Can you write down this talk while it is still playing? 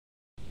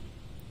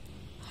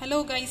Hello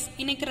guys,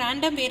 இன்னைக்கு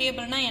random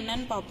variable na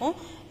என்னன்னு பாப்போம்.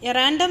 A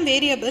random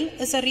variable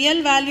is a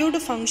real valued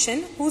function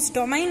whose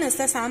domain is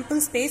the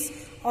sample space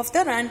of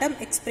the random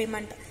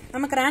experiment.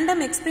 நமக்கு random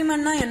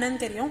experiment na என்னன்னு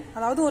தெரியும்.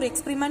 அதாவது ஒரு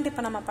experiment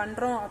இப்ப நம்ம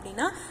பண்றோம்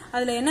அப்படினா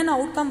அதுல என்னென்ன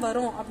outcome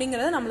வரும்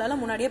அப்படிங்கறத நம்மளால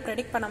முன்னாடியே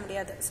predict பண்ண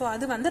முடியாது. சோ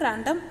அது வந்து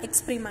random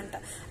experiment.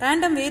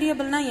 Random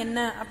variable na என்ன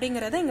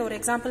அப்படிங்கறத இங்க ஒரு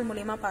example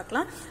மூலமா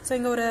பார்க்கலாம். சோ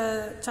இங்க ஒரு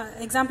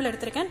example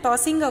எடுத்திருக்கேன்.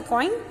 Tossing a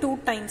coin 2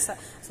 times.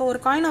 So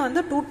ஒரு coin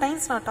வந்து 2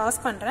 times நான் toss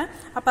பண்றேன்.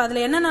 அப்ப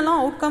அதுல என்னென்னலாம்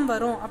outcome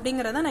வரும்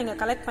அப்படிங்கறத நான் இங்க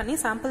கலெக்ட் பண்ணி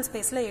sample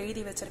spaceல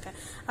எழுதி வச்சிருக்கேன்.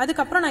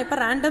 அதுக்கு அப்புறம் நான்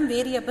இப்ப random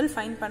variable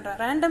find பண்றேன்.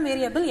 Random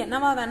variable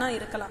என்னவா வேணா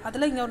இருக்கலாம்.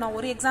 அதுல இங்க நான்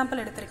ஒரு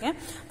example எடுத்திருக்கேன்.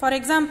 For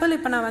example,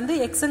 இப்ப நான் வந்து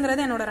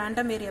xங்கிறது என்னோட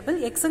random variable.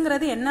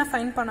 xங்கிறது என்ன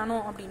find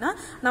பண்ணனும் அப்படினா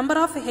number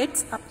of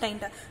heads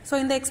obtained. So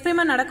இந்த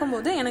எக்ஸ்பெரிமென்ட்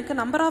நடக்கும்போது எனக்கு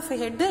number of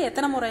head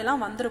எத்தனை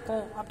முறையெல்லாம்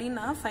வந்திருக்கும்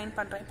அப்படினா நான் ஃபைண்ட்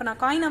பண்றேன். இப்ப நான்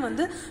காயினை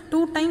வந்து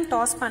 2 டைம்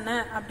டாஸ்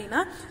பண்ணேன்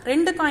அப்படினா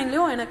ரெண்டு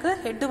காயின்லயும் எனக்கு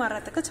ஹெட்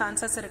வரதுக்கு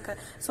சான்சஸ் இருக்கு.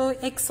 சோ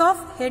x of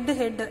head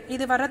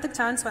இது வரதுக்கு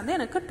சான்ஸ் வந்து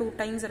எனக்கு 2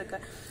 டைம்ஸ் இருக்கு.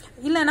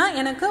 இல்லனா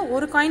எனக்கு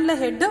ஒரு காயின்ல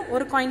ஹெட்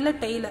ஒரு காயின்ல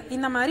டெயில்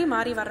இந்த மாதிரி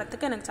மாறி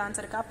வரதுக்கு எனக்கு சான்ஸ்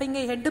இருக்கு. அப்ப இங்க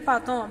ஹெட்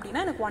பார்த்தோம் அப்படினா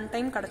எனக்கு 1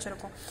 டைம்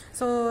கிடைச்சிருக்கும்.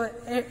 சோ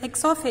x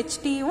of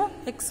ht யும்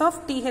x of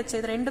th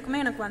இது ரெண்டுக்குமே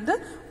எனக்கு வந்து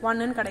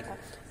 1 ன்னு கிடைக்கும்.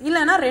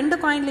 இல்லனா ரெண்டு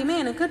காயின்லயுமே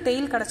எனக்கு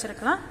டெயில்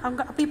கிடைச்சிருக்கலாம்.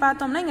 அப்படி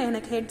பார்த்தோம்னா இங்க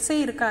எனக்கு ஹெட்ஸே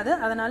இருக்காது.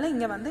 அதனால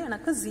இங்க வந்து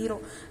எனக்கு 0.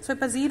 சோ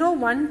இப்ப 0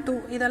 1 2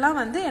 இதெல்லாம்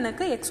வந்து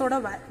எனக்கு x ஓட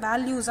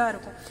வேல்யூஸா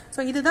இருக்கும். சோ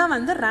இதுதான்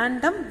வந்து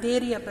random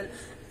variable.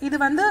 இது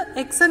வந்து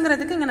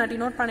xங்கிறதுக்கு இங்க நான்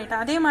டினோட்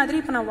பண்ணிட்டேன். அதே மாதிரி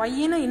இப்ப நான் y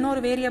ன்னு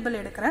இன்னொரு வேரியபிள்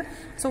எடுக்கிறேன்.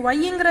 சோ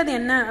yங்கிறது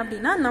என்ன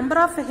அப்படினா number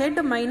of head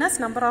minus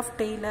number of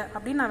tail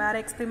அப்படி நான் வேற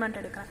எக்ஸ்பெரிமென்ட்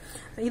எடுக்கிறேன்.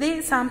 இதே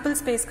சாம்பிள்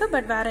ஸ்பேஸ்க்கு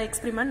பட் வேற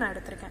எக்ஸ்பெரிமென்ட் நான்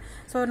எடுத்திருக்கேன்.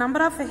 So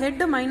number of head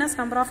minus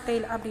number of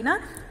tail அப்படினா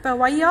இப்ப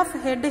y of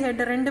head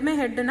ரெண்டுமே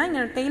ஹெட்னா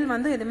இங்க tail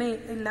வந்து எதுமே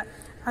இல்ல.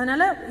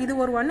 அதனால இது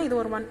ஒரு 1 இது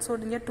ஒரு 1. சோ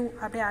இங்க 2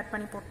 அப்படியே ஆட்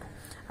பண்ணி போட்டோம்.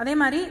 அதே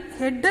மாதிரி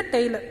head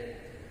tail.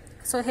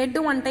 So head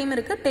 1 time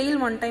இருக்கு, tail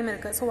 1 time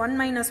இருக்கு. So 1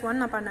 minus 1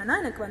 நான் பண்ணனா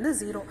எனக்கு வந்து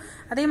 0.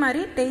 அதே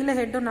மாதிரி tail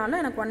headனால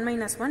எனக்கு 1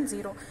 minus 1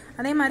 0.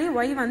 அதே மாதிரி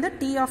y வந்து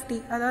t of t.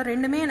 அதாவது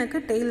ரெண்டுமே எனக்கு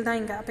tail தான்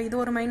இங்க. அப்ப இது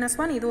ஒரு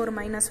 -1 இது ஒரு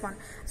 -1.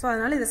 சோ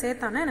அதனால இத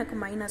சேர்த்தானா எனக்கு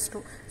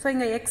 -2. சோ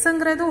இங்க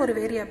xங்கிறது ஒரு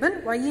வேரியபிள்,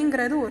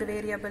 yங்கிறது ஒரு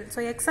variable. So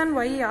x and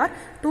y are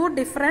two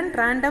different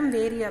random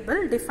variable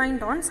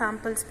defined on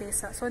sample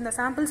space. So இந்த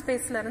sample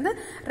spaceல இருந்து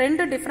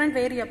ரெண்டு different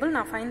variable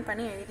நான் ஃபைண்ட்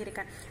பண்ணி எழுதி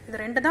இருக்கேன். இது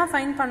ரெண்டு தான்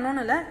ஃபைண்ட்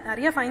பண்ணனும் இல்ல,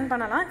 நிறைய ஃபைண்ட்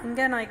பண்ணலாம்.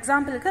 இங்க நான்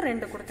எக்ஸாம்பிளுக்கு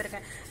ரெண்டு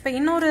கொடுத்திருக்கேன். இப்போ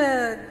இன்னொரு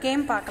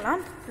கேம் பார்க்கலாம்.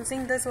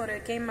 யூசிங் திஸ் ஒரு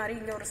கேம் மாதிரி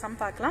இங்க ஒரு சம்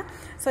பார்க்கலாம்.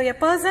 So a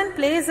person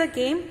plays a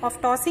game of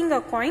tossing a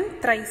coin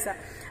thrice.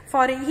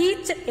 For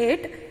each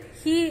head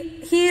he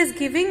is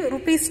giving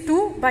 ₹2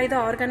 by the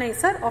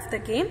organizer of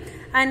the game,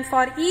 and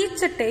for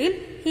each tail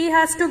he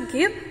has to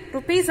give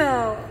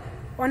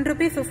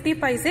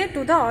 ₹1.50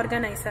 to the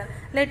organizer.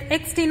 Let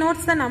x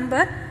denotes the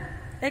number.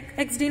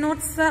 X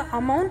denotes the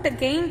amount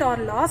gained or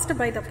lost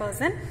by the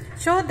person.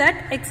 Show that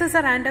x is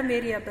a random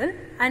variable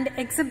and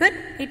exhibit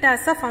it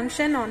as a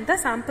function on the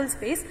sample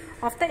space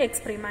of the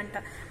experiment.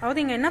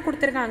 அதாவது இங்க என்ன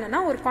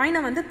கொடுத்திருக்காங்கன்னா ஒரு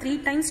காயினை வந்து 3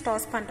 times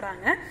toss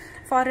பண்றாங்க.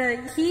 For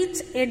each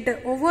head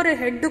ஒவ்வொரு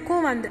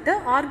ஹெட்டுக்கும் வந்துட்டு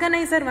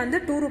organiser வந்து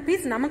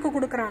 ₹2 நமக்கு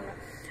கொடுக்கறாங்க.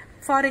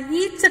 For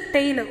each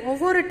tail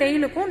ஒவ்வொரு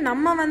டெயிலுக்கும்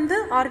நம்ம வந்து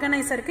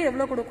ஆர்கனைசருக்கு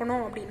எவ்வளவு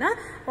கொடுக்கணும் அப்படின்னா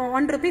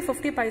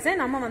 ₹1.50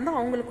 நம்ம வந்து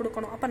அவங்களுக்கு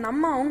கொடுக்கணும். அப்ப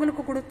நம்ம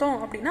அவங்களுக்கு கொடுத்தோம்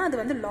அப்படின்னா அது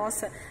வந்து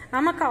லாஸ்.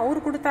 நமக்கு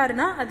அவர்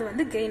கொடுத்தாருன்னா அது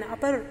வந்து கெயின்.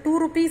 அப்ப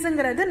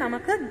 ₹2ங்கிறது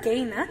நமக்கு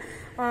கெயின்.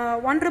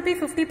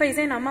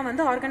 ₹1.50 நம்ம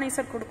வந்து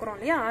ஆர்கனைசர் கொடுக்கறோம்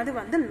இல்லையா, அது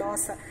வந்து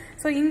லாஸ்.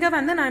 சோ இங்க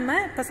வந்து நாம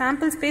இப்ப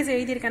சாம்பிள் ஸ்பேஸ்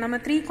எழுதி இருக்கேன். நம்ம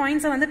 3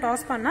 காயின்ஸ் வந்து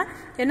டாஸ் பண்ணா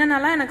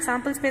என்னென்னலாம் எனக்கு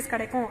சாம்பிள் ஸ்பேஸ்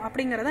கிடைக்கும்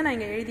அப்படிங்கறத நான்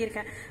இங்க எழுதி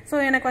இருக்கேன். சோ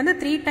எனக்கு வந்து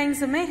 3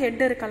 டைம்ஸ்மே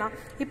ஹெட் இருக்கலாம்.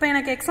 இப்போ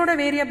எனக்கு x ஓட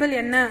வேரியபிள்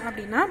என்ன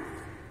அப்படினா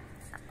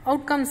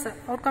outcomes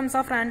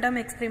of random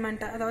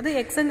experiment. அதாவது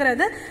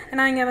xங்கிறது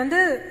நான் இங்க வந்து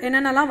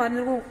என்னென்னலாம்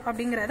வரும்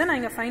அப்படிங்கறத நான்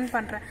இங்க ஃபைண்ட்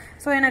பண்றேன்.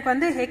 சோ எனக்கு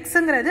வந்து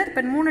xங்கிறது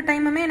இப்ப 3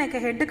 டைமுமே எனக்கு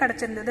ஹெட்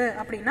கிடைச்சிருந்தது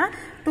அப்படினா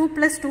 2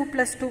 + 2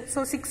 + 2. சோ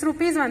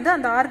 ₹6 வந்து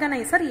அந்த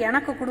ஆர்கனைசர்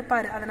எனக்கு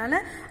கொடுப்பாரு. அதனால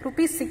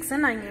 ₹6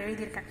 நான் இங்க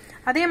எழுதி இருக்கேன்.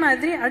 அதே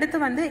மாதிரி அடுத்து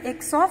வந்து x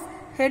of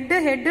head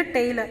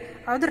tail.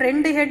 அதாவது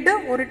ரெண்டு ஹெட்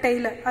ஒரு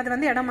டெயில் அது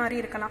வந்து இடம் மாறி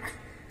இருக்கலாம்.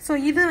 சோ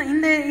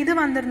இது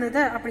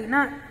வந்திருந்தது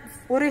அப்படினா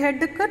ஒரு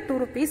ஹெட்டுக்கு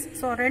 ₹2.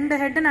 சோ ரெண்டு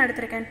ஹெட் நான்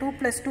எடுத்திருக்கேன். 2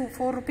 + 2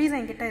 ₹4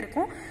 என்கிட்ட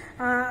இருக்கும்.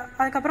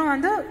 அதுக்கப்புறம்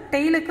வந்து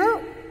டெயிலுக்கு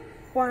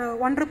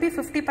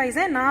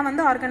 ₹1.50 நான்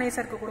வந்து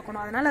ஆர்கனைசருக்கு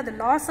கொடுக்கணும். அதனால அது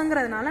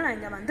லாஸ்ங்கிறதுனால நான்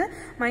இங்க வந்து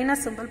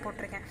மைனஸ் சிம்பிள்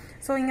போட்டிருக்கேன்.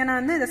 சோ இங்க நான்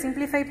வந்து இதை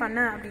சிம்பிளிஃபை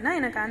பண்ணேன் அப்படின்னா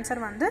எனக்கு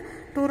ஆன்சர் வந்து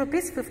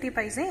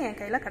 ₹2.50 என்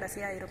கையில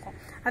கடைசியா இருக்கும்.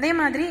 அதே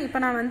மாதிரி இப்ப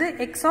நான் வந்து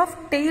x of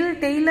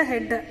tail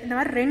head இந்த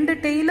மாதிரி ரெண்டு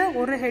டெயில்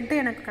ஒரு ஹெட்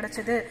எனக்கு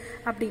கிடைச்சது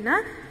அப்படின்னா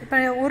இப்ப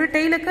ஒரு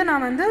டெயிலுக்கு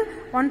நான் வந்து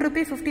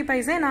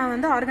 ₹1.50 நான்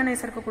வந்து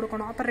ஆர்கனைசருக்கு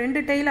கொடுக்கணும். அப்ப ரெண்டு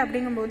டெயில்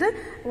அப்படிங்கும்போது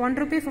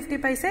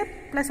 ₹1.50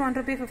 +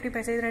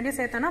 ₹1.50 இது ரெண்டையும்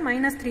சேர்த்தானா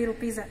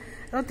 -3.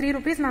 அதாவது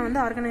 ₹3 நான் வந்து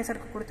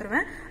ஆர்கனைசருக்கு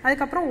கொடுத்துருவேன்.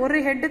 அதுக்கப்புறம் ஒரு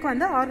ஹெட்டுக்கு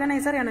வந்து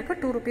ஆர்கனைசர் எனக்கு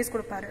 ₹2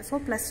 கொடுப்பாரு. சோ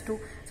 +2.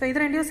 சோ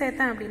இது ரெண்டையும்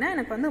சேர்த்தேன் அப்படின்னா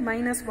எனக்கு வந்து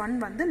 -1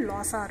 வந்து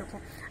லாஸா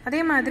இருக்கும்.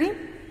 அதே மாதிரி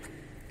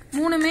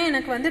மூணுமே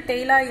எனக்கு வந்து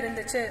டெய்லா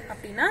இருந்துச்சு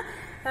அப்படின்னா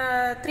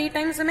 3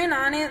 டைம்ஸுமே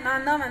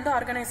நான் தான் வந்து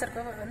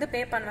ஆர்கனைசருக்கு வந்து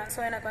பே பண்ணுவேன். ஸோ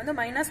எனக்கு வந்து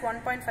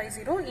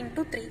 -1.50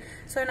 into 3.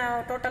 ஸோ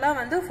நான் டோட்டலாக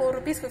வந்து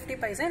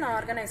 ₹4.50 நான்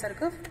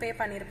ஆர்கனைசருக்கு பே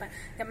பண்ணியிருப்பேன்.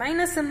 இந்த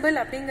மைனஸ்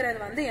சிம்பிள்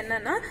அப்படிங்கிறது வந்து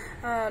என்னன்னா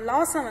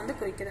லாஸை வந்து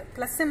குறிக்குது,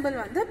 ப்ளஸ் சிம்பிள்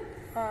வந்து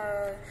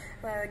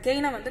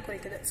கெயினை வந்து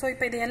குறிக்குது. ஸோ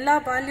இப்போ இது எல்லா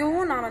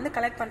வேல்யூவும் நான் வந்து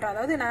கலெக்ட் பண்ணுறேன்,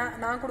 அதாவது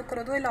நான்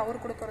கொடுக்குறதோ இல்லை அவர்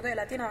கொடுக்குறதோ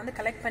எல்லாத்தையும் நான் வந்து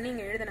கலெக்ட் பண்ணி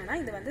இங்கே எழுதுனேன்னா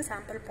இது வந்து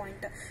சாம்பிள்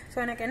பாயிண்ட். ஸோ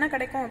எனக்கு என்ன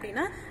கிடைக்கும்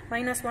அப்படின்னா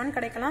 -1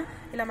 கிடைக்கலாம்,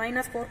 இல்லை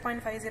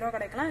 -4.50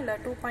 கிடைக்கலாம், இல்லை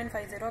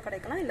 2.50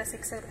 கிடைக்கலாம், இல்லை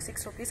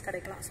 6 rupees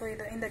கிடைக்கலாம். ஸோ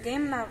இந்த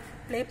கேம் நான்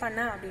ப்ளே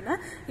பண்ணேன் அப்படின்னா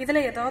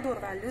இதில் ஏதாவது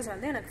ஒரு வேல்யூஸ்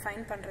வந்து எனக்கு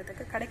ஃபைன்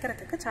பண்ணுறதுக்கு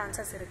கிடைக்கிறதுக்கு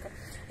சான்சஸ் இருக்குது.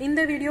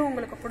 இந்த வீடியோ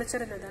உங்களுக்கு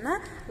பிடிச்சிருந்ததுன்னா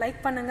லைக்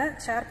பண்ணுங்கள்,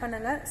 ஷேர்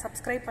பண்ணுங்கள்,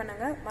 சப்ஸ்கிரைப்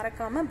பண்ணுங்கள்,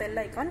 மறக்காமல்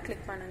பெல் ஐக்கான்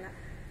கிளிக் பண்ணுங்கள்.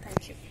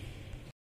 Thank you.